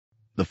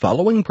The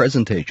following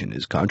presentation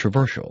is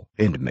controversial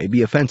and may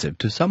be offensive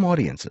to some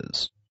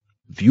audiences.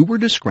 Viewer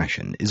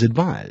discretion is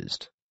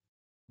advised.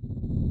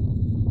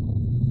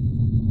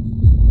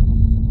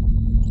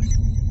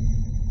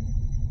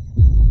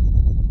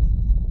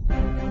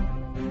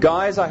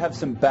 Guys, I have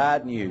some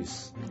bad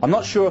news. I'm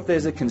not sure if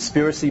there's a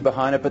conspiracy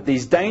behind it, but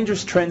these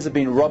dangerous trends have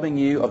been robbing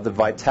you of the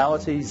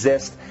vitality,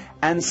 zest,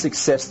 and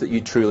success that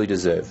you truly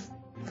deserve.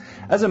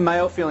 As a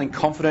male, feeling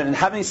confident and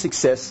having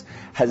success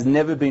has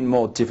never been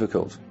more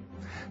difficult.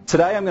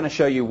 Today I'm going to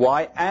show you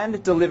why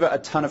and deliver a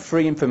ton of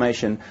free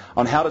information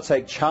on how to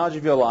take charge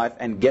of your life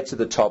and get to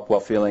the top while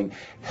feeling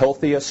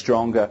healthier,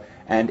 stronger,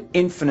 and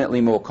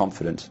infinitely more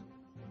confident.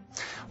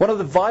 One of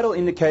the vital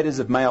indicators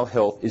of male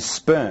health is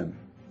sperm.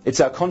 It's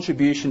our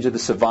contribution to the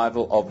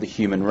survival of the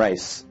human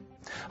race.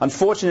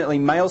 Unfortunately,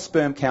 male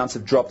sperm counts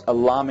have dropped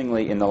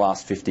alarmingly in the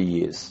last 50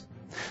 years.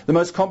 The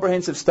most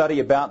comprehensive study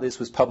about this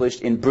was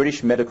published in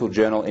British Medical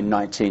Journal in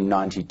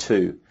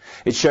 1992.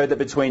 It showed that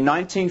between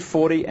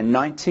 1940 and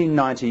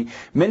 1990,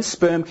 men's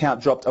sperm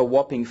count dropped a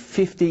whopping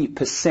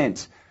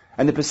 50%,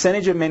 and the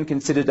percentage of men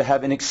considered to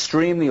have an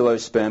extremely low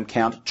sperm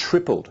count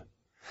tripled.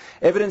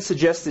 Evidence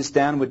suggests this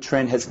downward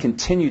trend has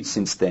continued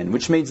since then,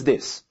 which means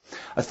this.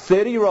 A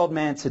 30-year-old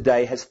man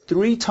today has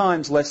 3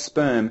 times less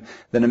sperm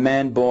than a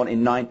man born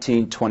in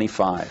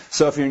 1925.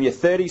 So if you're in your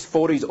 30s,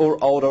 40s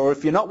or older, or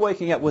if you're not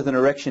waking up with an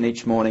erection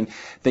each morning,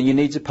 then you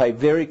need to pay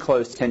very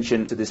close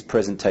attention to this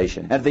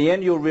presentation. At the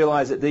end, you'll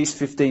realize that these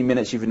 15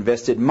 minutes you've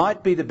invested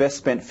might be the best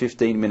spent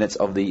 15 minutes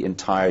of the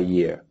entire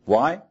year.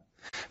 Why?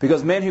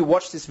 Because men who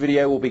watch this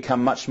video will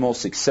become much more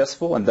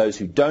successful, and those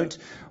who don't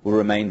will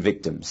remain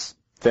victims.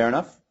 Fair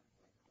enough?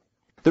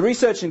 The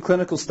research and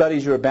clinical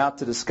studies you're about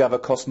to discover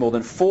cost more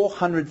than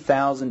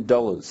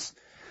 $400,000.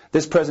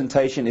 This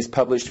presentation is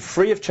published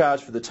free of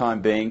charge for the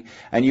time being,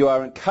 and you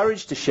are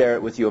encouraged to share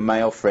it with your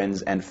male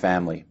friends and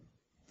family.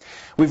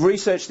 We've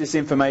researched this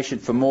information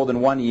for more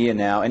than 1 year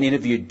now and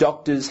interviewed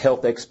doctors,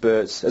 health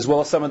experts, as well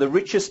as some of the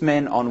richest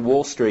men on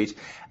Wall Street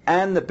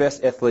and the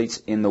best athletes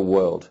in the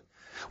world.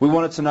 We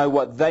wanted to know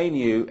what they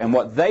knew and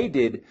what they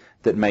did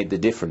that made the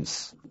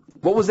difference.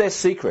 What was their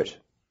secret?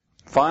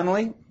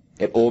 Finally,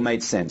 it all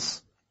made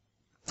sense.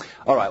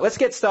 All right, let's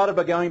get started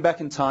by going back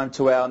in time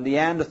to our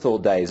Neanderthal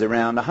days,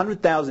 around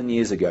 100,000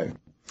 years ago.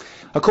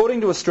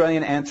 According to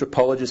Australian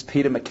anthropologist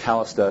Peter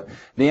McAllister,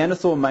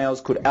 Neanderthal males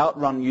could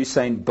outrun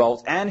Usain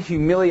Bolt and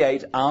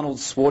humiliate Arnold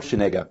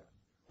Schwarzenegger.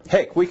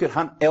 Heck, we could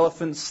hunt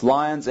elephants,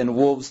 lions, and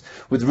wolves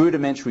with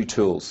rudimentary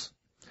tools.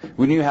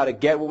 We knew how to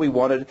get what we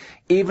wanted,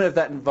 even if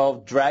that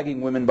involved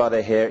dragging women by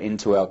their hair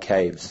into our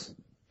caves.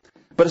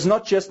 But it's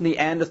not just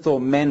Neanderthal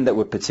men that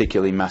were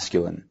particularly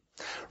masculine.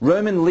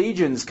 Roman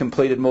legions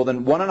completed more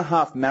than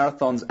 1.5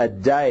 marathons a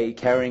day,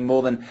 carrying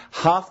more than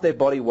half their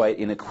body weight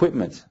in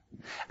equipment.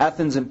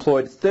 Athens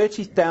employed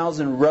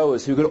 30,000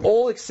 rowers who could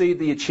all exceed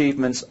the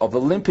achievements of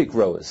Olympic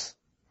rowers.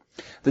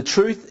 The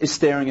truth is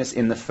staring us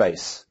in the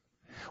face.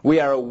 We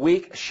are a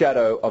weak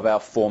shadow of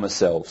our former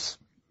selves.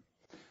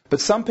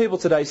 But some people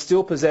today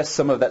still possess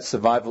some of that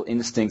survival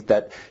instinct,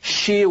 that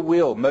sheer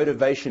will,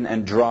 motivation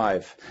and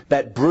drive,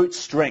 that brute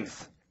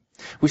strength.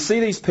 We see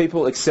these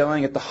people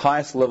excelling at the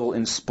highest level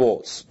in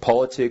sports,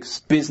 politics,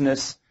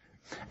 business,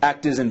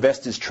 actors,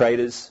 investors,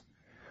 traders.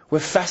 We're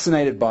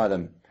fascinated by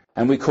them,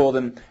 and we call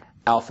them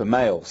alpha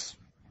males.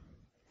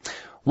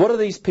 What do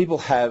these people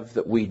have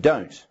that we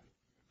don't?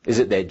 Is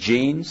it their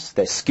genes,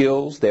 their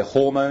skills, their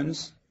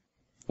hormones?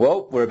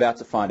 Well, we're about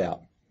to find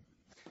out.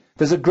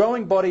 There's a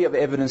growing body of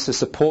evidence to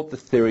support the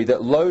theory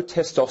that low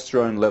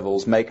testosterone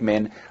levels make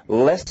men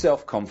less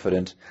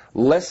self-confident,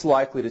 less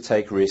likely to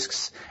take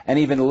risks, and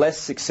even less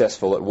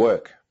successful at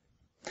work.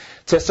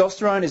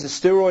 Testosterone is a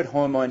steroid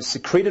hormone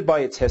secreted by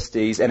your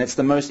testes, and it's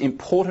the most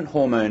important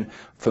hormone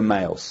for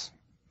males.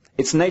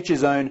 It's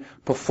nature's own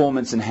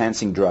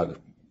performance-enhancing drug.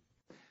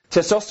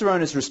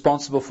 Testosterone is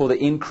responsible for the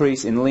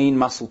increase in lean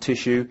muscle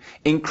tissue,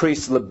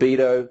 increased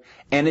libido,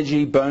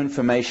 energy, bone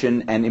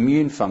formation, and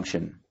immune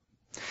function.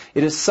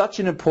 It is such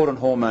an important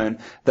hormone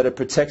that it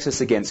protects us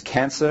against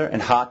cancer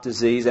and heart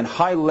disease, and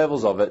high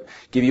levels of it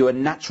give you a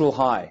natural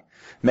high,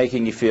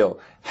 making you feel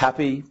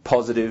happy,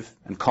 positive,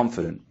 and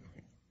confident.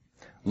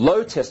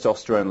 Low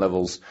testosterone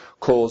levels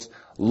cause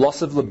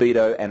loss of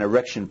libido and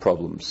erection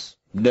problems,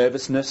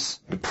 nervousness,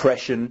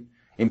 depression,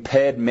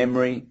 impaired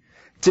memory,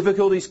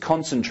 difficulties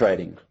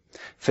concentrating,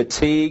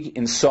 fatigue,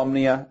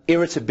 insomnia,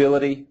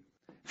 irritability,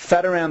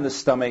 fat around the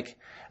stomach,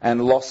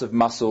 and loss of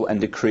muscle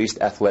and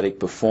decreased athletic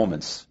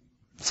performance.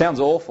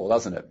 Sounds awful,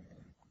 doesn't it?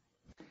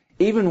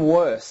 Even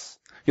worse,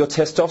 your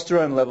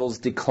testosterone levels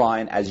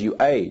decline as you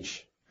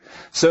age.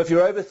 So if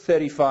you're over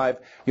 35,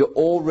 you're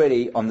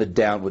already on the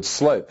downward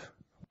slope.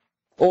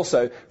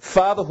 Also,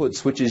 fatherhood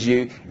switches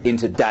you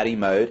into daddy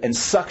mode and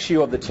sucks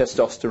you of the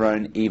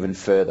testosterone even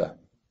further.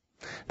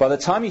 By the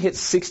time you hit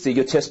 60,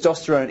 your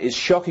testosterone is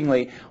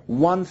shockingly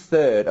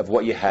 1/3 of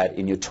what you had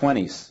in your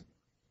 20s.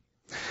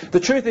 The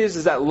truth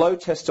is that low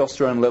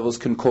testosterone levels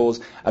can cause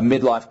a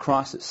midlife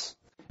crisis.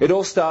 It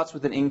all starts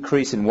with an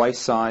increase in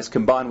waist size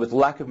combined with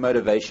lack of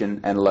motivation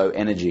and low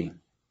energy.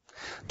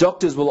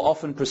 Doctors will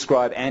often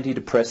prescribe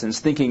antidepressants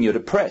thinking you're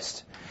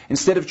depressed,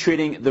 instead of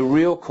treating the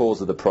real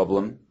cause of the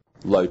problem,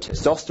 low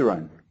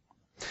testosterone.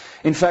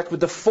 In fact, with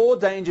the 4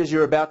 dangers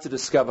you're about to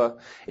discover,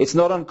 it's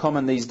not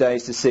uncommon these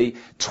days to see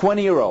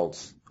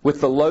 20-year-olds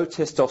with the low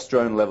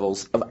testosterone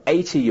levels of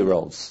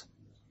 80-year-olds.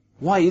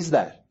 Why is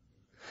that?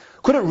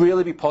 Could it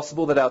really be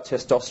possible that our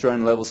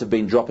testosterone levels have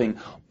been dropping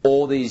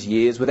all these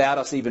years without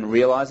us even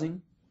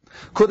realizing?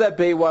 Could that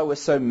be why we're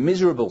so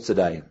miserable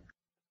today?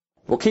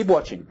 Well, keep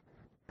watching.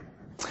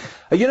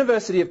 A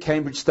University of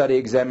Cambridge study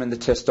examined the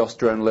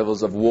testosterone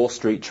levels of Wall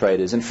Street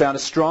traders and found a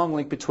strong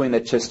link between their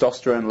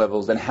testosterone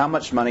levels and how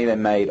much money they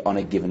made on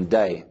a given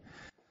day.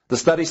 The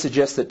study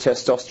suggests that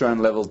testosterone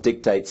levels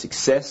dictate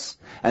success,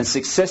 and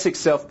success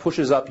itself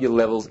pushes up your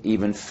levels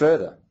even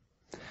further.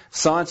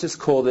 Scientists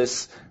call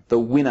this the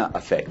winner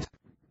effect.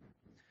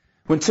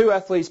 When 2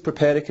 athletes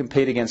prepare to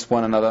compete against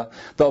one another,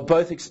 they'll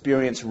both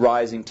experience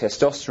rising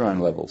testosterone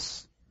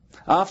levels.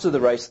 After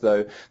the race,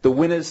 though, the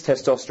winner's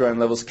testosterone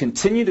levels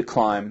continue to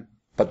climb,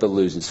 but the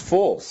loser's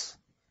falls.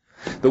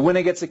 The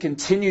winner gets a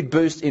continued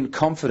boost in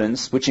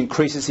confidence, which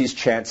increases his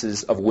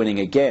chances of winning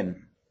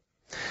again.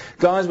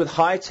 Guys with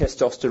high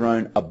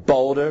testosterone are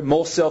bolder,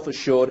 more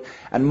self-assured,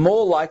 and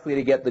more likely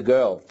to get the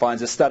girl,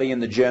 finds a study in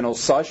the journal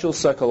Social,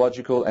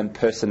 Psychological and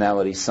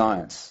Personality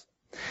Science.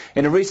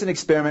 In a recent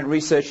experiment,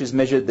 researchers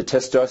measured the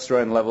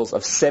testosterone levels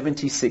of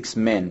 76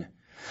 men.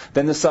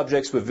 Then the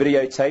subjects were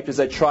videotaped as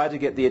they tried to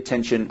get the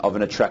attention of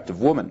an attractive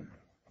woman.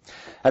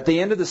 At the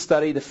end of the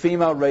study, the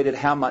female rated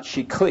how much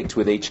she clicked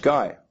with each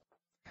guy.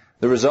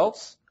 The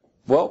results?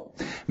 Well,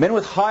 men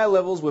with higher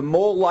levels were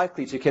more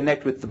likely to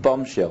connect with the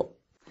bombshell.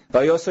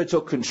 They also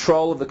took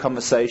control of the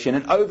conversation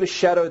and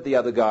overshadowed the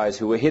other guys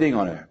who were hitting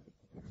on her.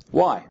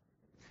 Why?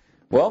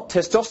 Well,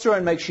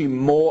 testosterone makes you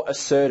more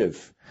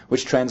assertive,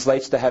 which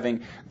translates to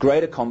having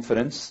greater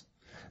confidence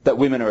that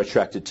women are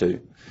attracted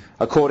to,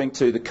 according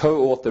to the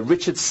co-author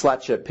Richard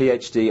Slatcher,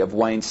 PhD of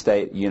Wayne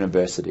State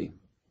University.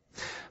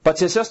 But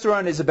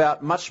testosterone is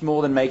about much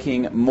more than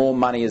making more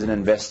money as an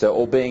investor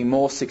or being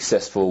more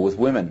successful with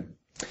women.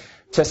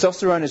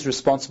 Testosterone is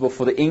responsible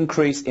for the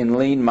increase in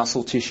lean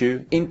muscle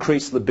tissue,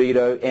 increased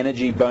libido,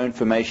 energy, bone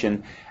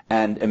formation,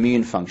 and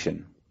immune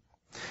function.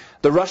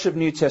 The rush of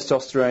new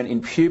testosterone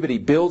in puberty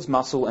builds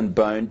muscle and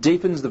bone,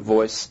 deepens the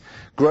voice,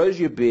 grows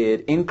your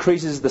beard,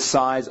 increases the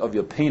size of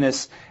your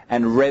penis,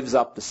 and revs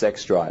up the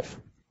sex drive.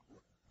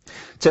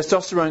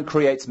 Testosterone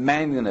creates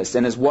manliness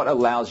and is what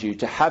allows you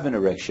to have an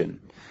erection.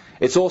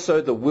 It's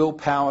also the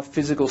willpower,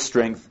 physical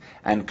strength,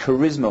 and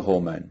charisma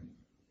hormone.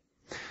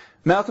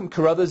 Malcolm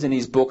Carruthers, in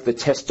his book The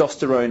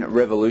Testosterone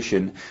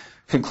Revolution,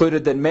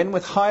 concluded that men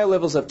with higher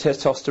levels of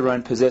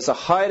testosterone possess a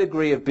higher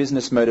degree of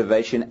business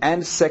motivation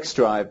and sex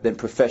drive than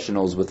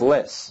professionals with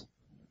less.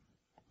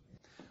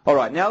 All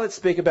right, now let's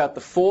speak about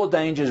the 4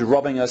 dangers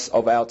robbing us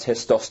of our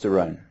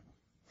testosterone.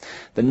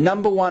 The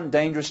number 1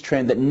 dangerous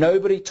trend that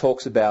nobody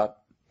talks about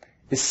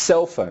is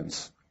cell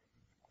phones.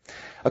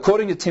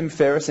 According to Tim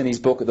Ferriss in his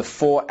book The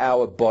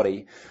 4-Hour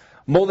Body,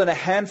 more than a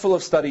handful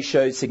of studies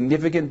showed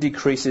significant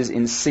decreases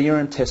in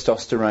serum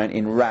testosterone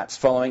in rats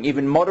following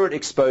even moderate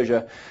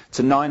exposure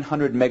to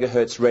 900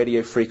 megahertz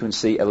radio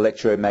frequency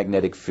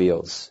electromagnetic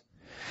fields.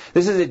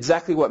 This is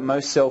exactly what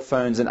most cell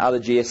phones and other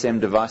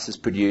GSM devices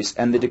produce,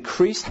 and the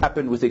decrease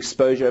happened with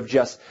exposure of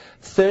just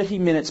 30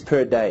 minutes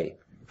per day,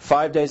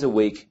 5 days a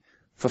week,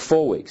 for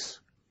 4 weeks.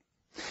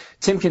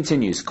 Tim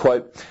continues,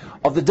 quote,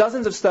 "Of the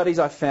dozens of studies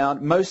I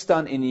found, most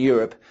done in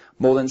Europe,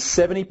 more than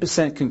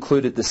 70%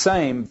 concluded the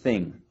same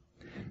thing.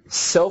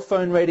 Cell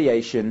phone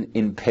radiation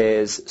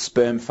impairs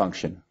sperm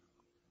function."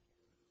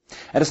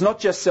 And it's not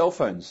just cell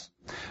phones.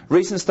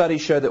 Recent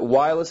studies show that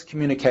wireless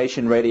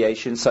communication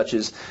radiation, such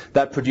as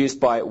that produced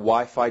by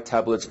Wi-Fi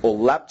tablets or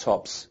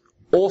laptops,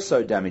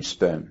 also damage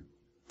sperm.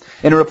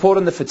 In a report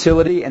in the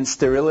Fertility and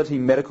Sterility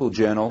Medical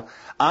Journal,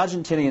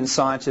 Argentinian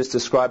scientists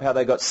describe how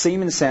they got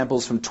semen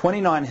samples from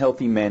 29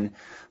 healthy men,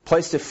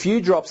 placed a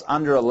few drops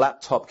under a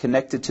laptop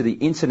connected to the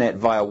internet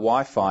via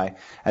Wi-Fi,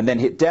 and then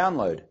hit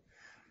download.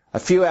 A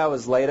few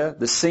hours later,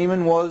 the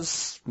semen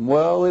was,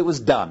 well, it was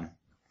done.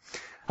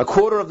 A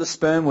quarter of the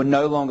sperm were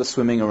no longer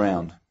swimming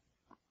around.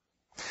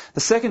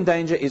 The second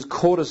danger is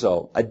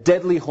cortisol, a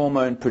deadly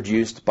hormone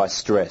produced by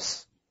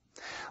stress.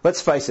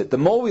 Let's face it, the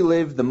more we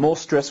live, the more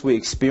stress we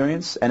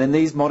experience, and in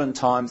these modern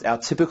times, our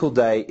typical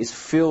day is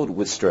filled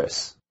with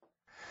stress.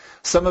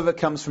 Some of it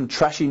comes from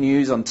trashy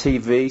news on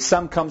TV,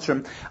 some comes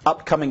from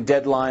upcoming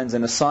deadlines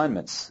and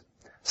assignments.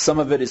 Some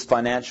of it is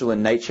financial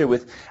in nature,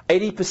 with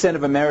 80%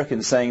 of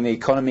Americans saying the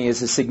economy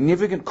is a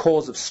significant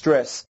cause of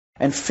stress,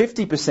 and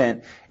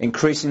 50%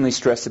 increasingly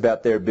stressed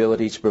about their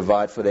ability to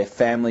provide for their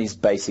family's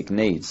basic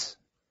needs.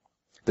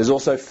 There's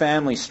also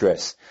family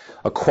stress,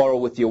 a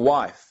quarrel with your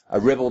wife, a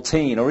rebel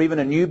teen, or even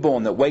a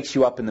newborn that wakes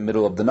you up in the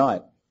middle of the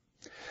night.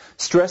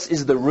 Stress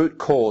is the root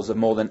cause of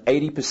more than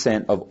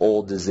 80% of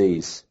all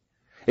disease.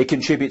 It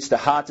contributes to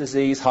heart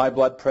disease, high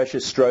blood pressure,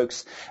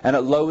 strokes, and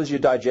it lowers your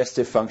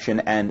digestive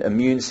function and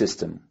immune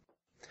system.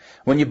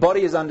 When your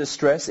body is under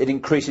stress, it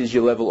increases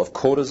your level of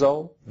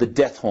cortisol, the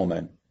death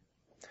hormone.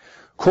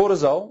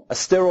 Cortisol, a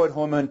steroid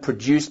hormone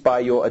produced by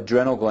your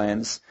adrenal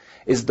glands,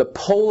 is the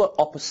polar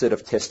opposite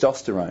of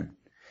testosterone.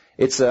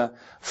 It's a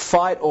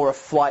fight or a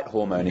flight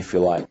hormone, if you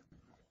like.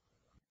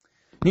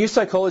 New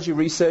psychology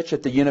research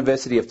at the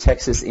University of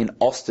Texas in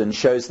Austin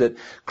shows that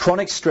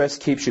chronic stress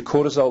keeps your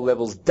cortisol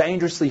levels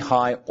dangerously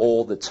high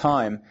all the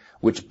time,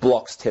 which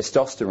blocks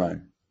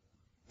testosterone.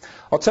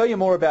 I'll tell you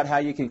more about how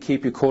you can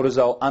keep your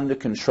cortisol under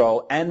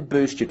control and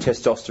boost your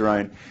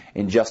testosterone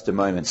in just a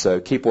moment, so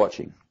keep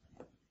watching.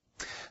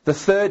 The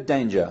third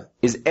danger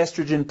is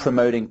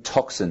estrogen-promoting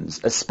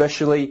toxins,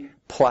 especially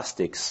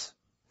plastics.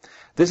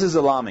 This is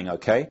alarming,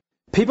 okay?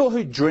 People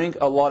who drink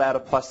a lot out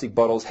of plastic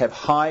bottles have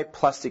high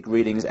plastic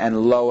readings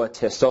and lower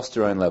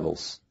testosterone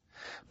levels.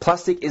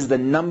 Plastic is the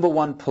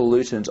 #1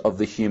 pollutant of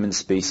the human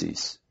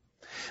species.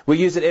 We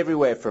use it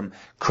everywhere, from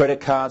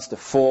credit cards to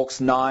forks,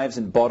 knives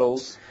and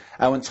bottles.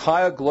 Our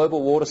entire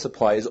global water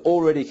supply is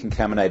already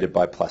contaminated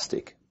by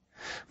plastic.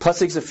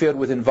 Plastics are filled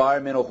with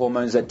environmental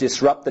hormones that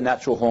disrupt the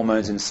natural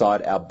hormones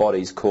inside our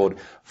bodies, called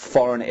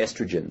foreign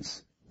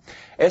estrogens.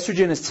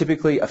 Estrogen is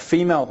typically a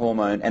female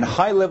hormone, and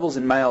high levels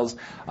in males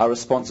are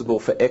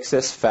responsible for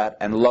excess fat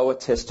and lower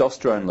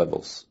testosterone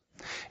levels.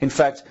 In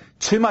fact,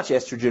 too much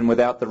estrogen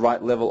without the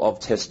right level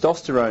of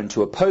testosterone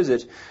to oppose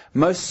it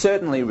most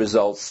certainly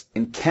results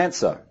in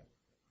cancer.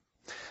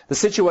 The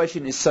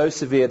situation is so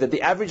severe that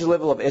the average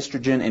level of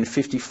estrogen in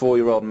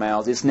 54-year-old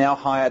males is now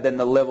higher than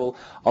the level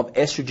of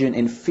estrogen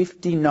in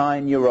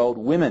 59-year-old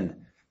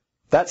women.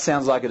 That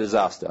sounds like a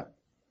disaster.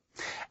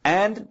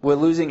 And we're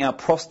losing our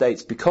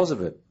prostates because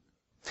of it.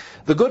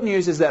 The good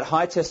news is that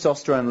high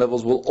testosterone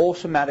levels will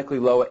automatically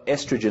lower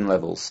estrogen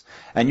levels,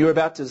 and you're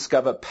about to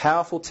discover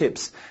powerful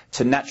tips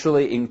to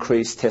naturally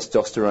increase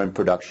testosterone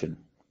production.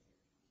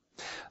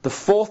 The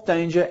fourth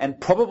danger, and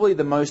probably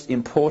the most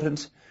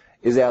important,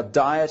 is our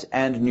diet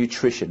and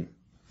nutrition.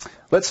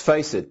 Let's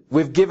face it,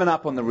 we've given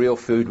up on the real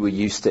food we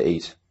used to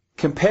eat.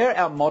 Compare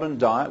our modern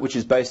diet, which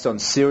is based on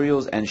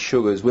cereals and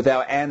sugars, with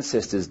our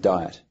ancestors'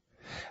 diet.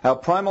 Our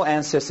primal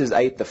ancestors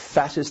ate the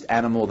fattest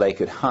animal they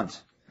could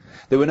hunt.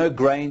 There were no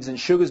grains and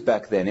sugars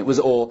back then. It was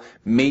all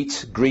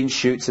meat, green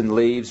shoots and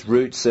leaves,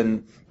 roots,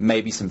 and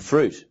maybe some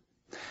fruit.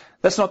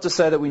 That's not to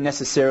say that we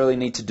necessarily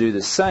need to do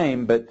the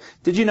same, but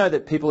did you know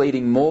that people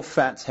eating more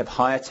fats have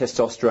higher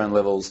testosterone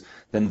levels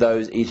than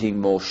those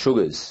eating more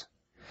sugars?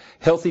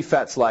 Healthy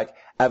fats like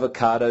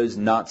avocados,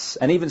 nuts,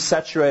 and even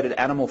saturated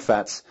animal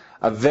fats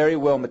are very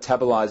well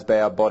metabolized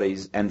by our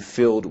bodies and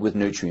filled with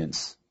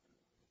nutrients.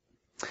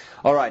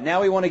 All right,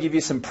 now we want to give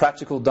you some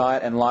practical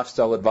diet and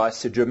lifestyle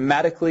advice to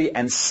dramatically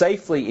and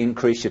safely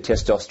increase your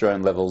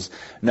testosterone levels,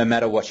 no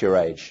matter what your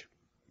age.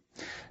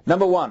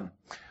 Number 1,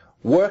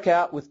 work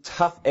out with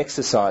tough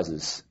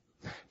exercises.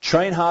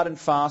 Train hard and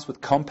fast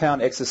with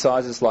compound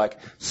exercises like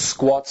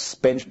squats,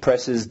 bench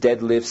presses,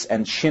 deadlifts,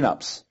 and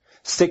chin-ups.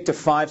 Stick to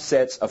 5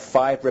 sets of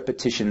 5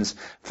 repetitions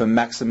for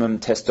maximum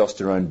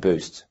testosterone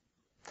boost.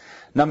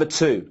 Number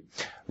 2,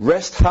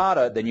 rest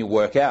harder than you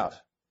work out.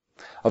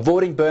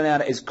 Avoiding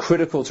burnout is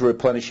critical to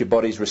replenish your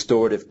body's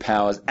restorative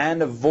powers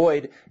and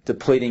avoid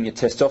depleting your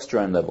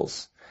testosterone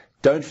levels.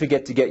 Don't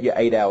forget to get your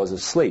 8 hours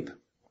of sleep.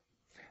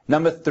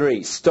 Number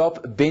 3,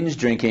 stop binge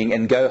drinking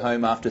and go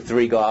home after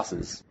 3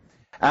 glasses.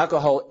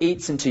 Alcohol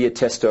eats into your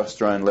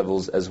testosterone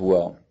levels as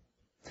well.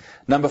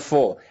 Number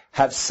 4,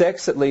 have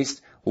sex at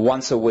least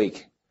once a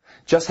week.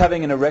 Just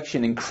having an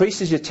erection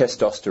increases your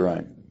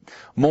testosterone.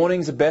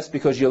 Mornings are best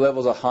because your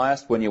levels are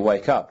highest when you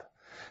wake up.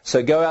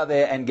 So go out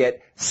there and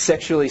get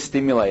sexually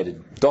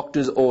stimulated.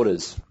 Doctor's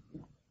orders.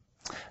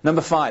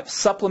 Number 5,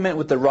 supplement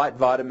with the right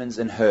vitamins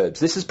and herbs.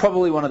 This is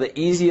probably one of the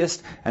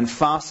easiest and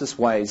fastest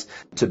ways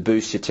to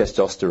boost your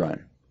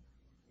testosterone.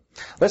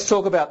 Let's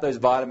talk about those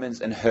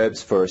vitamins and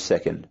herbs for a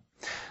second.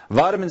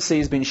 Vitamin C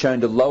has been shown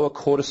to lower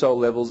cortisol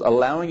levels,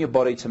 allowing your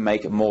body to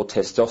make more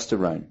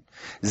testosterone.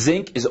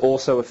 Zinc is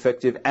also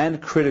effective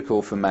and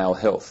critical for male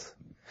health.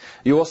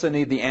 You also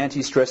need the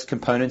anti-stress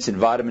components in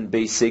vitamin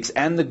B6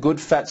 and the good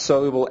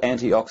fat-soluble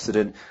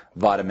antioxidant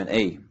vitamin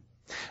E.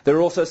 There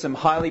are also some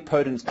highly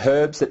potent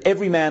herbs that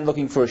every man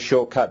looking for a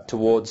shortcut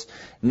towards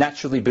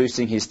naturally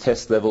boosting his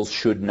test levels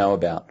should know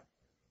about.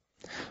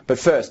 But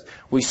first,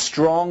 we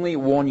strongly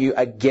warn you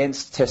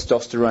against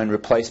testosterone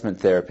replacement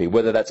therapy,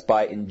 whether that's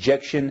by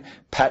injection,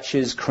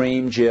 patches,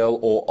 cream, gel,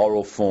 or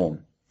oral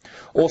form.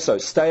 Also,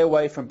 stay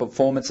away from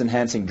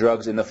performance-enhancing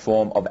drugs in the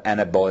form of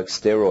anabolic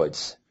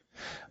steroids.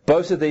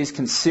 Both of these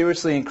can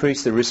seriously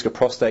increase the risk of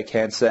prostate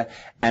cancer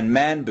and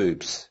man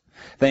boobs.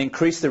 They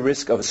increase the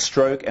risk of a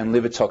stroke and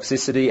liver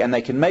toxicity, and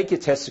they can make your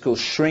testicles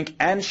shrink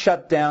and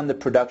shut down the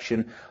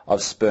production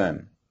of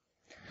sperm.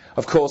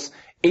 Of course,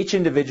 each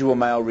individual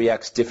male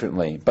reacts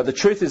differently, but the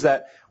truth is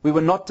that we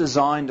were not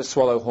designed to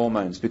swallow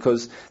hormones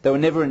because they were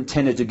never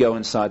intended to go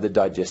inside the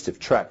digestive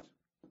tract.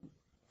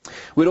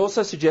 We'd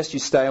also suggest you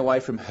stay away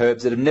from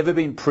herbs that have never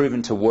been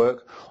proven to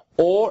work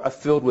or are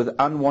filled with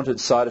unwanted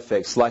side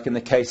effects, like in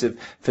the case of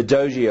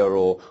Fedosia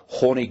or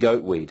horny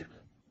goatweed.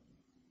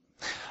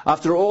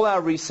 After all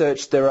our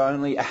research, there are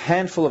only a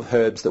handful of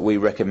herbs that we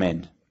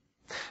recommend.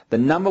 The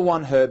number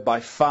one herb by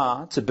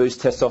far to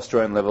boost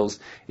testosterone levels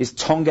is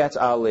Tongkat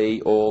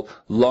Ali, or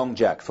Long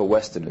Jack for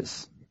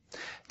Westerners.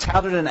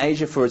 Touted in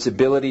Asia for its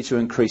ability to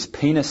increase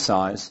penis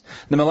size,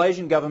 the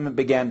Malaysian government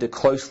began to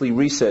closely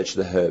research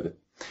the herb.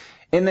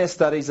 In their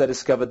studies, they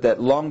discovered that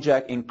Long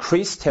Jack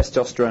increased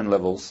testosterone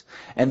levels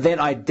and then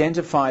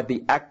identified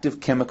the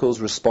active chemicals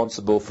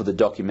responsible for the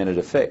documented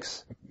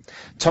effects.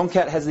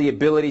 Tongkat has the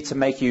ability to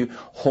make you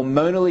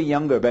hormonally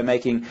younger by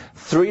making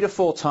 3 to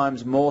 4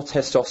 times more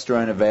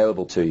testosterone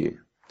available to you.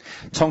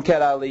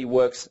 Tongkat Ali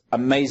works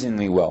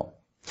amazingly well.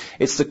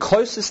 It's the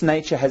closest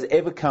nature has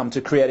ever come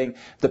to creating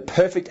the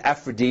perfect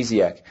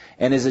aphrodisiac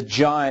and is a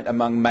giant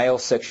among male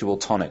sexual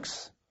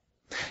tonics.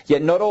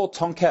 Yet not all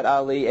Tongkat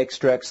Ali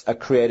extracts are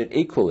created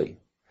equally.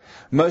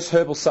 Most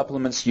herbal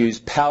supplements use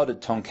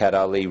powdered Tongkat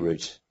Ali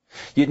root.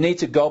 You'd need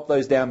to gulp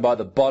those down by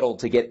the bottle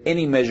to get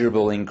any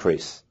measurable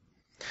increase.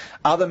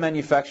 Other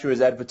manufacturers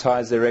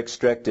advertise their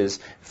extract as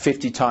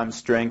 50 times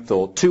strength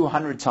or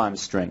 200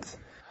 times strength.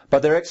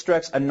 But their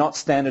extracts are not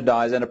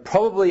standardized and are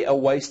probably a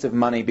waste of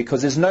money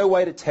because there's no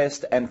way to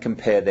test and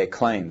compare their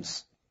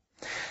claims.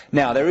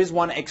 Now, there is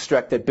one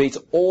extract that beats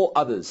all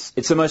others.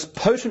 It's the most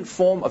potent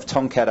form of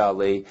Tongkat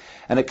Ali,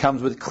 and it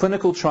comes with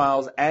clinical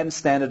trials and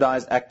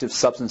standardized active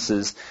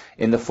substances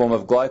in the form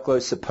of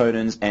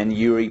glycosaponins and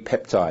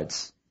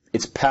uripeptides.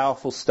 It's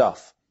powerful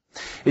stuff.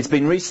 It's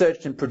been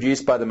researched and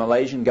produced by the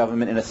Malaysian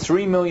government in a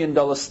 $3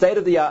 million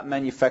state-of-the-art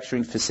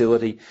manufacturing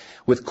facility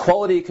with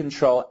quality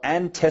control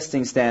and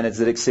testing standards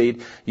that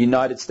exceed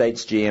United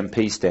States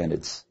GMP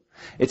standards.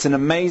 It's an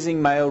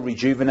amazing male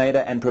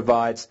rejuvenator and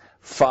provides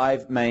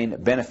 5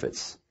 main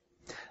benefits.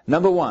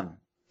 Number 1,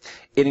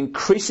 it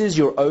increases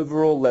your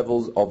overall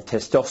levels of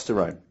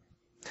testosterone.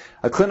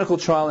 A clinical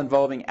trial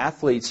involving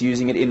athletes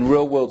using it in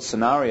real-world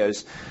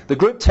scenarios, the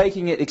group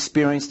taking it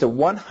experienced a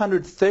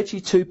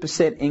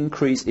 132%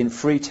 increase in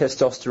free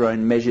testosterone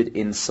measured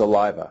in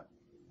saliva.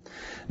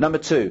 Number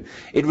 2,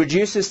 it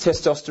reduces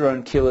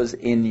testosterone killers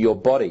in your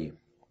body.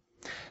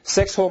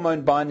 Sex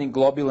hormone binding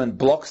globulin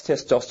blocks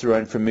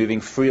testosterone from moving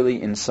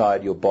freely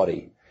inside your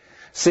body.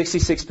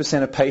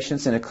 66% of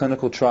patients in a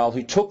clinical trial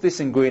who took this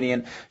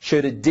ingredient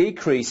showed a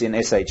decrease in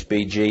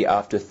SHBG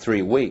after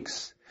 3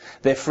 weeks.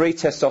 Their free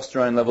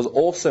testosterone levels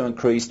also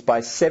increased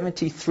by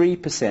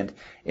 73%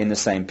 in the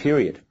same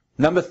period.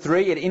 Number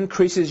 3, it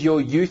increases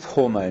your youth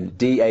hormone,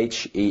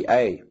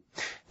 DHEA.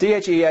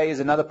 DHEA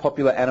is another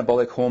popular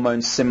anabolic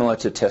hormone similar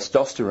to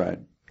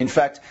testosterone. In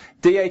fact,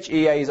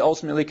 DHEA is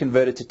ultimately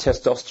converted to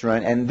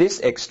testosterone, and this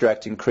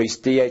extract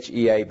increased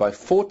DHEA by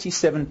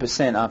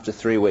 47% after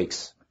 3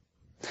 weeks.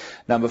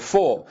 Number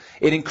 4,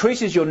 it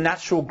increases your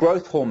natural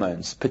growth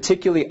hormones,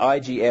 particularly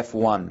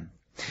IGF-1.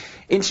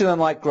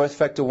 Insulin-like growth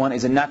factor 1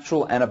 is a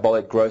natural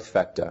anabolic growth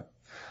factor.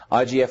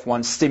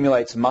 IGF-1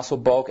 stimulates muscle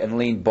bulk and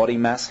lean body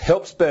mass,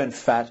 helps burn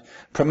fat,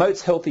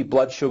 promotes healthy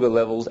blood sugar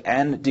levels,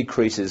 and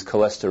decreases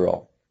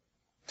cholesterol.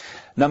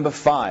 Number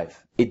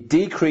 5, it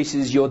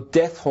decreases your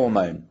death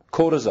hormone,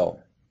 cortisol.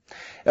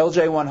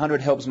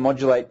 LJ100 helps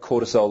modulate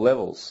cortisol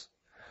levels.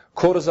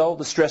 Cortisol,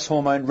 the stress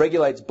hormone,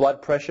 regulates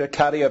blood pressure,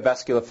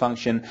 cardiovascular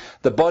function,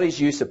 the body's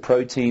use of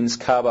proteins,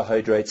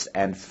 carbohydrates,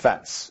 and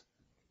fats.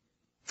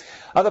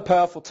 Other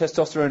powerful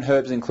testosterone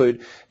herbs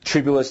include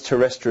Tribulus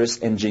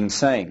terrestris and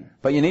ginseng,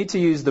 but you need to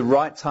use the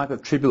right type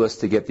of Tribulus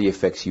to get the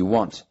effects you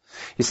want.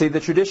 You see, the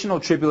traditional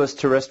Tribulus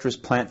terrestris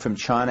plant from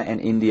China and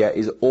India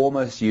is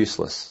almost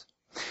useless.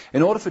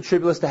 In order for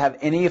Tribulus to have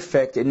any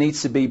effect, it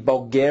needs to be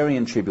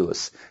Bulgarian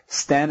Tribulus,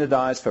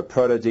 standardized for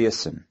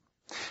protodiazin.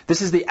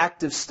 This is the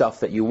active stuff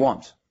that you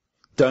want.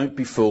 Don't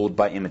be fooled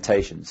by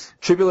imitations.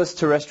 Tribulus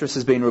terrestris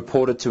has been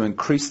reported to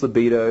increase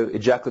libido,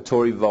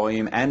 ejaculatory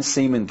volume, and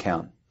semen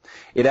count.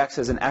 It acts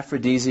as an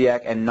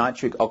aphrodisiac and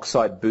nitric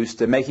oxide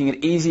booster, making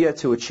it easier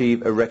to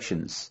achieve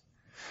erections.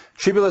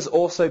 Tribulus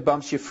also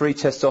bumps your free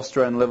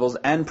testosterone levels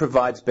and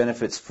provides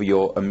benefits for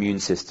your immune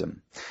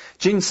system.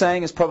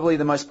 Ginseng is probably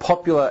the most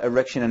popular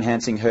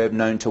erection-enhancing herb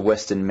known to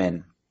Western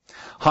men.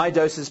 High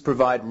doses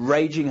provide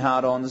raging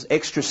hard-ons,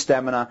 extra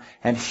stamina,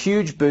 and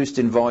huge boost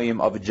in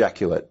volume of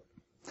ejaculate.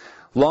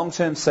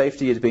 Long-term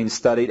safety has been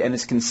studied and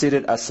is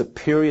considered a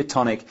superior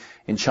tonic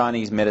in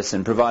Chinese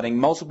medicine, providing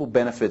multiple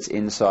benefits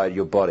inside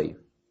your body.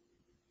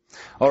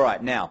 All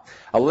right, now,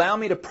 allow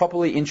me to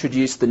properly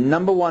introduce the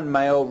number 1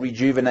 male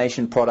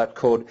rejuvenation product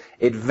called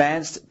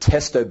Advanced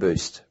Testo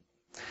Boost.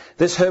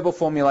 This herbal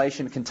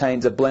formulation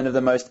contains a blend of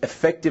the most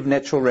effective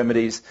natural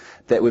remedies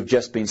that we've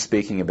just been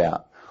speaking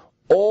about,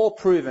 all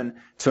proven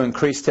to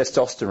increase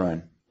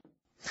testosterone.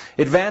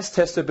 Advanced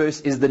Testo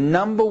Boost is the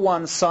number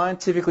 1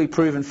 scientifically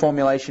proven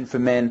formulation for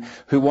men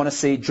who want to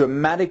see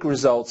dramatic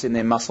results in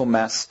their muscle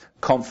mass,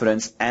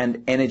 confidence,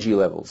 and energy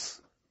levels.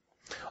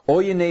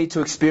 All you need to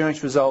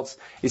experience results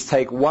is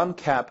take 1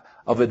 cap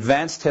of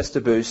Advanced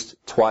Testo Boost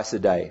twice a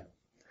day.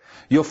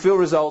 You'll feel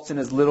results in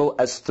as little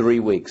as 3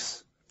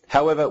 weeks.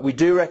 However, we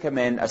do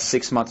recommend a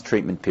 6-month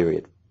treatment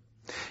period.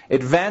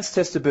 Advanced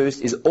Testo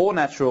Boost is all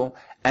natural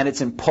and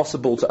it's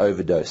impossible to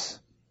overdose.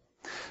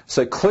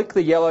 So click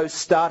the yellow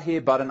Start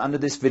Here button under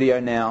this video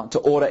now to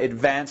order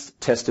Advanced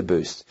Tester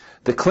Boost,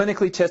 the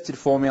clinically tested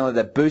formula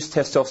that boosts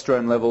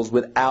testosterone levels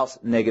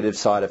without negative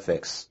side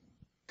effects.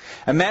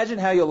 Imagine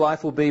how your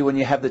life will be when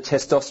you have the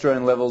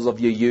testosterone levels of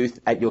your youth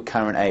at your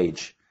current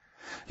age.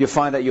 You'll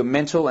find that your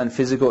mental and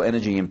physical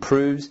energy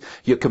improves,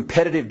 your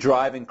competitive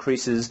drive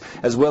increases,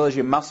 as well as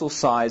your muscle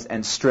size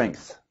and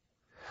strength.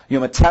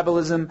 Your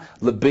metabolism,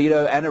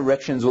 libido, and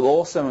erections will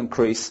also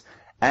increase,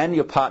 and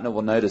your partner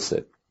will notice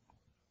it.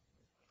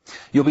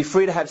 You'll be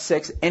free to have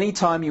sex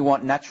anytime you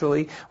want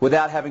naturally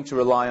without having to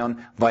rely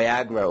on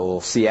Viagra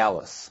or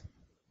Cialis.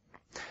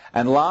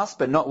 And last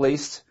but not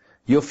least,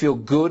 you'll feel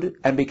good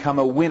and become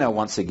a winner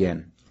once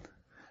again.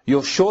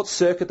 You'll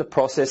short-circuit the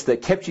process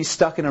that kept you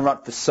stuck in a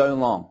rut for so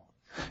long.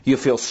 You'll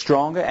feel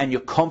stronger and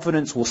your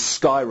confidence will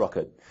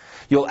skyrocket.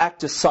 You'll act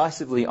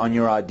decisively on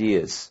your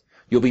ideas.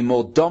 You'll be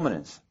more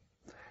dominant.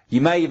 You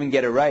may even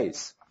get a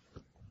raise.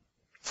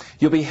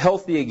 You'll be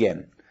healthy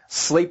again,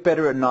 sleep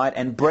better at night,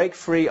 and break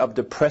free of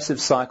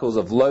depressive cycles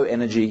of low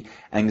energy,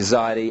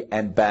 anxiety,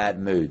 and bad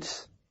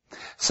moods.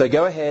 So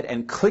go ahead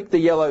and click the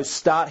yellow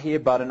Start Here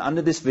button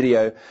under this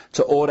video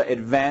to order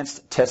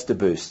Advanced Tester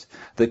Boost,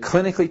 the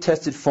clinically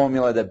tested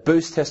formula that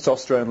boosts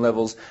testosterone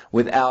levels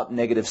without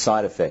negative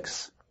side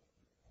effects.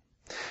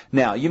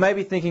 Now, you may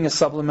be thinking a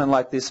supplement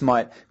like this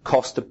might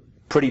cost a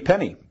pretty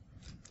penny.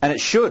 And it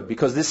should,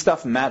 because this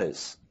stuff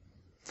matters.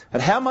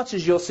 And how much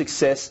is your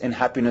success and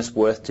happiness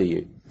worth to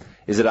you?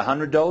 Is it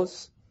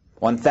 $100?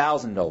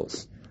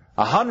 $1,000?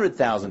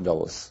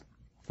 $100,000?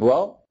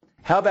 Well,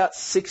 how about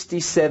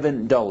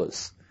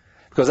 $67?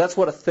 Because that's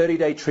what a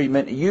 30-day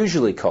treatment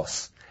usually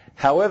costs.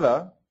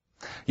 However,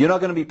 you're not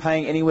going to be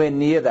paying anywhere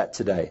near that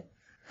today.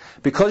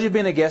 Because you've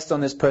been a guest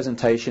on this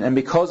presentation and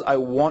because I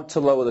want to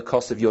lower the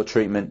cost of your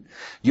treatment,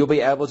 you'll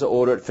be able to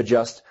order it for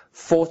just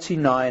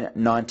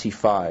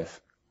 $49.95.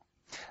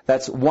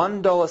 That's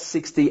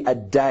 $1.60 a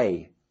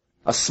day,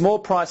 a small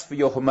price for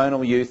your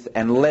hormonal youth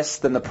and less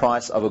than the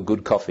price of a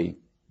good coffee.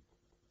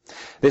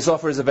 This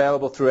offer is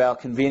available through our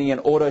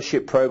convenient auto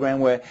ship program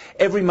where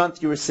every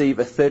month you receive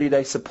a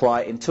 30-day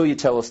supply until you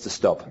tell us to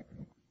stop.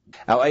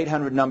 Our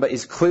 800 number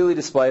is clearly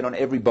displayed on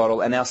every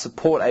bottle and our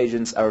support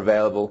agents are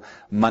available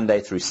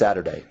Monday through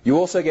Saturday. You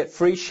also get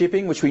free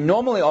shipping, which we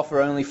normally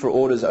offer only for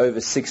orders over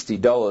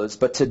 $60,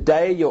 but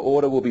today your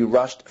order will be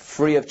rushed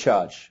free of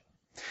charge.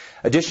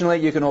 Additionally,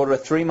 you can order a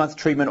 3-month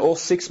treatment or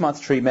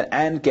 6-month treatment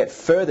and get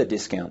further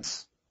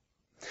discounts.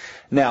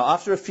 Now,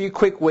 after a few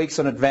quick weeks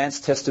on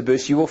Advanced Tester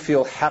Boost, you will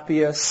feel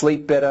happier,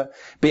 sleep better,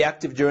 be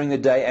active during the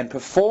day, and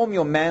perform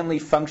your manly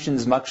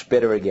functions much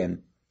better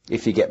again,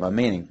 if you get my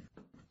meaning.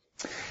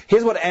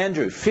 Here's what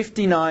Andrew,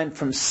 59,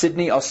 from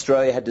Sydney,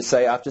 Australia, had to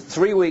say after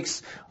 3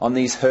 weeks on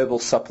these herbal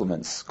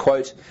supplements.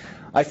 Quote,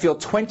 I feel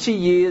 20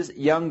 years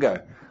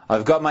younger.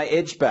 I've got my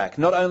edge back,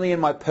 not only in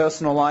my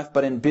personal life,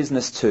 but in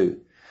business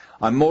too.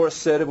 I'm more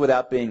assertive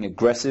without being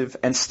aggressive,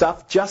 and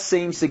stuff just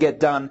seems to get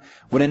done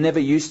when it never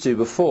used to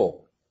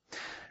before.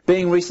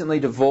 Being recently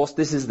divorced,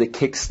 this is the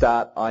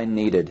kickstart I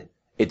needed.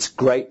 It's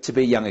great to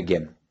be young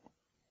again.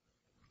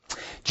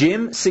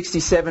 Jim,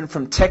 67,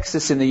 from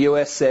Texas in the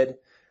US, said,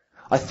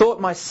 I thought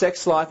my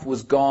sex life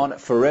was gone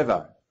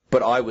forever,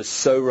 but I was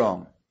so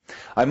wrong.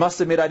 I must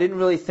admit I didn't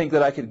really think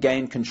that I could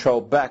gain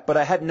control back, but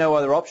I had no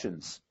other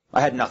options.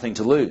 I had nothing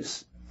to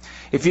lose.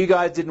 If you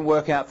guys didn't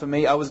work out for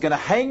me, I was going to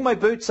hang my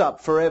boots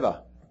up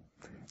forever.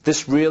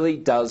 This really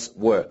does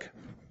work.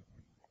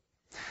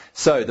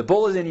 So, the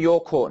ball is in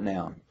your court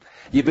now.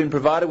 You've been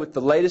provided with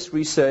the latest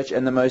research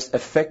and the most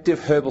effective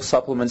herbal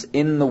supplements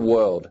in the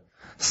world.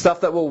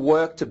 Stuff that will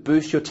work to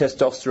boost your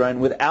testosterone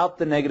without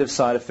the negative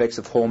side effects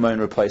of hormone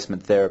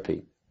replacement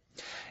therapy.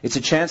 It's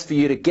a chance for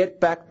you to get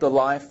back the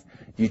life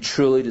you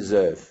truly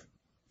deserve.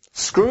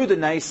 Screw the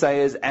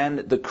naysayers and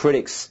the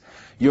critics.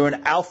 You're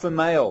an alpha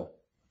male.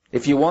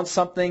 If you want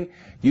something,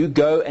 you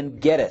go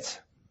and get it.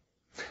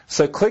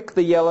 So click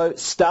the yellow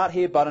Start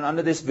Here button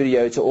under this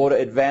video to order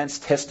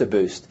Advanced Tester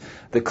Boost,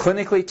 the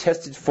clinically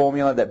tested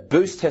formula that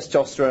boosts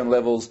testosterone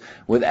levels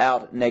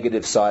without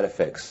negative side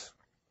effects.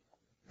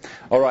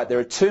 Alright, there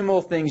are 2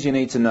 more things you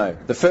need to know.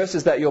 The first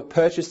is that your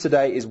purchase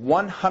today is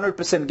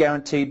 100%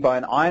 guaranteed by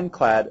an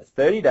ironclad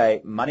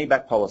 30-day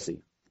money-back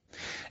policy.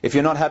 If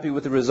you're not happy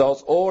with the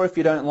results, or if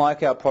you don't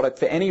like our product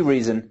for any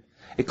reason,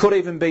 it could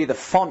even be the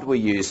font we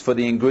use for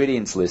the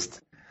ingredients list,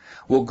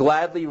 we'll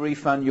gladly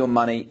refund your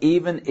money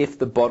even if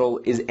the bottle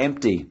is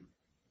empty.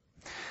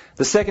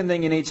 The second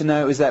thing you need to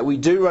know is that we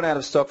do run out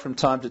of stock from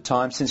time to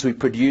time since we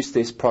produce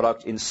this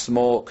product in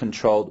small,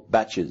 controlled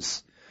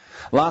batches.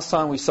 Last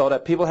time we sold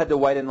it, people had to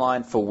wait in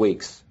line for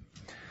weeks.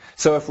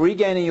 So if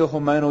regaining your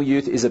hormonal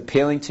youth is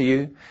appealing to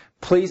you,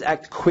 please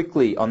act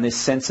quickly on this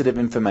sensitive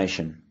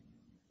information.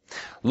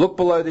 Look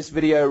below this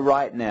video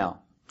right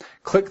now.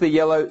 Click the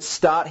yellow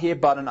Start Here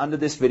button under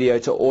this video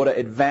to order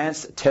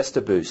Advanced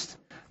Tester Boost,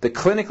 the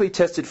clinically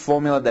tested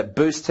formula that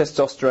boosts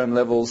testosterone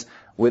levels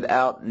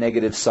without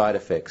negative side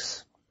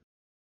effects.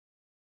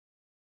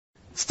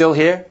 Still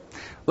here?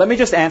 Let me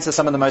just answer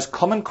some of the most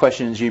common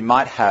questions you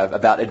might have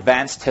about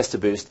Advanced Tester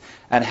Boost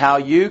and how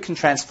you can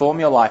transform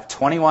your life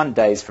 21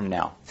 days from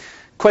now.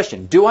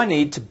 Question, do I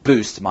need to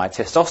boost my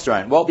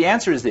testosterone? Well, the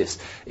answer is this.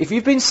 If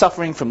you've been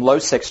suffering from low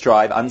sex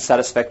drive,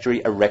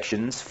 unsatisfactory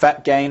erections,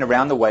 fat gain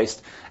around the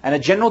waist, and a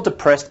general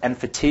depressed and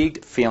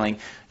fatigued feeling,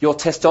 your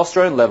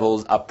testosterone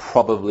levels are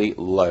probably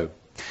low.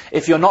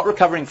 If you're not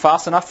recovering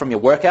fast enough from your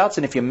workouts,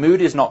 and if your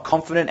mood is not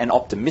confident and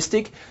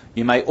optimistic,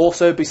 you may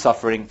also be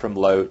suffering from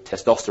low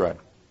testosterone.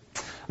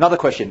 Another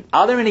question,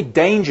 are there any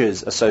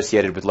dangers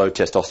associated with low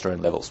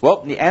testosterone levels?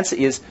 Well, the answer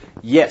is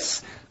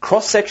yes.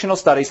 Cross-sectional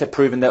studies have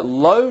proven that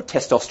low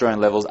testosterone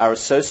levels are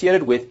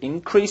associated with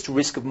increased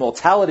risk of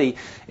mortality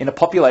in a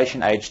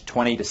population aged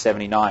 20 to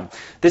 79.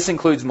 This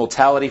includes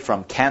mortality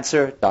from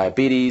cancer,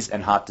 diabetes,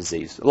 and heart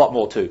disease. A lot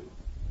more too.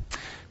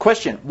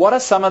 Question, what are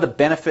some of the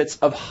benefits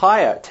of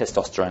higher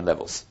testosterone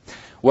levels?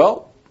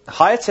 Well,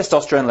 higher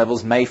testosterone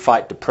levels may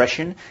fight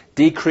depression,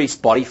 decrease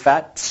body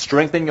fat,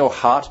 strengthen your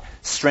heart,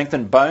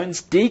 strengthen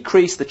bones,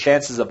 decrease the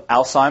chances of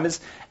Alzheimer's,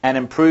 and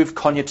improve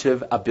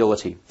cognitive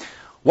ability.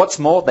 What's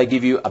more, they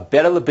give you a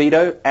better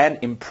libido and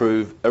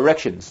improve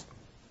erections.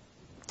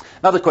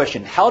 Another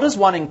question, how does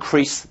one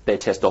increase their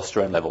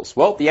testosterone levels?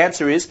 Well, the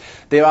answer is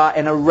there are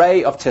an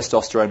array of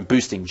testosterone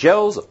boosting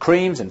gels,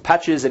 creams and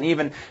patches, and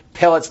even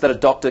pellets that a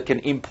doctor can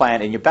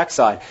implant in your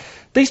backside.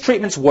 These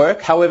treatments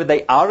work, however,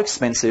 they are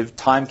expensive,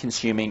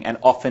 time-consuming, and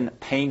often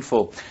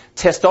painful.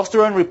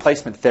 Testosterone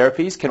replacement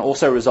therapies can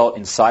also result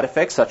in side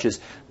effects such as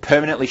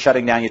permanently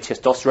shutting down your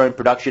testosterone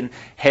production,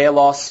 hair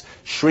loss,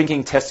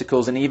 shrinking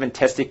testicles, and even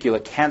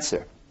testicular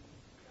cancer.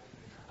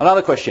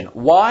 Another question,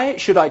 why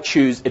should I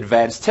choose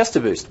Advanced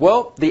Tester Boost?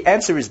 Well, the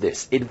answer is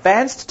this.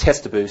 Advanced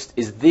Tester Boost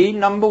is the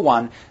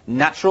 #1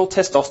 natural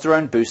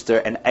testosterone booster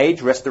and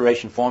age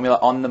restoration formula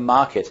on the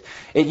market.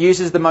 It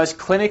uses the most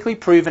clinically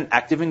proven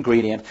active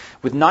ingredient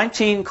with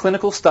 19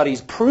 clinical studies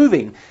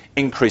proving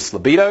increased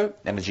libido,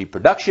 energy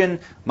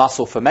production,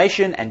 muscle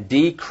formation, and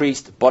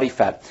decreased body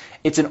fat.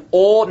 It's an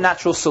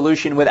all-natural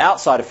solution without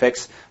side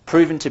effects,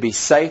 proven to be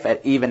safe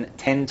at even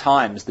 10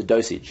 times the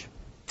dosage.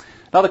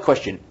 Another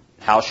question.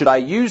 How should I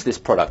use this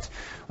product?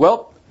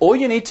 Well, all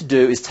you need to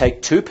do is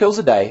take 2 pills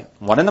a day,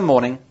 1 in the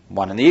morning,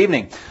 1 in the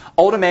evening.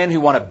 Older men who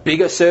want a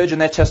bigger surge in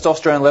their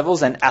testosterone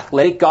levels and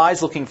athletic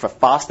guys looking for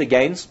faster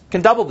gains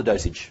can double the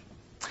dosage.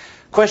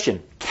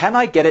 Question, can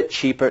I get it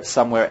cheaper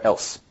somewhere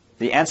else?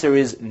 The answer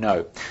is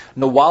no.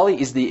 Nawali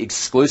is the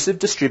exclusive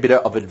distributor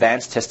of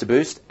Advanced Tester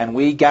Boost, and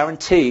we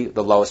guarantee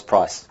the lowest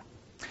price.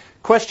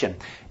 Question,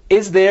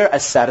 is there a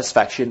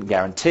satisfaction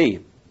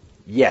guarantee?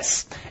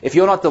 Yes. If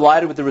you're not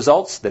delighted with the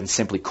results, then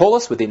simply call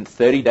us within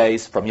 30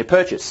 days from your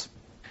purchase.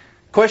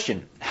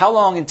 Question, how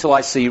long until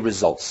I see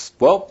results?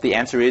 Well, the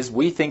answer is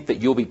we think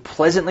that you'll be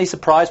pleasantly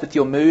surprised with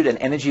your mood and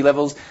energy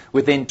levels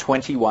within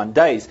 21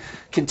 days.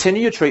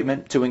 Continue your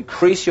treatment to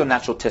increase your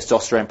natural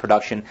testosterone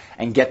production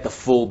and get the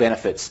full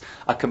benefits.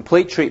 A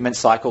complete treatment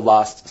cycle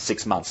lasts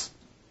 6 months.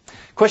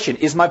 Question,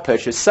 is my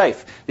purchase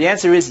safe? The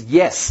answer is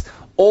yes.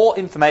 All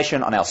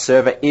information on our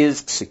server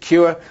is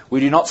secure. We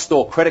do not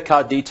store credit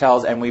card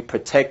details, and we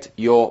protect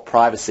your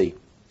privacy.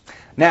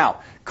 Now,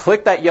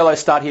 click that yellow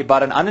Start Here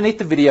button underneath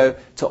the video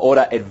to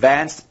order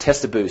Advanced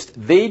Tester Boost,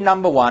 the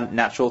 #1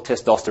 natural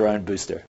testosterone booster.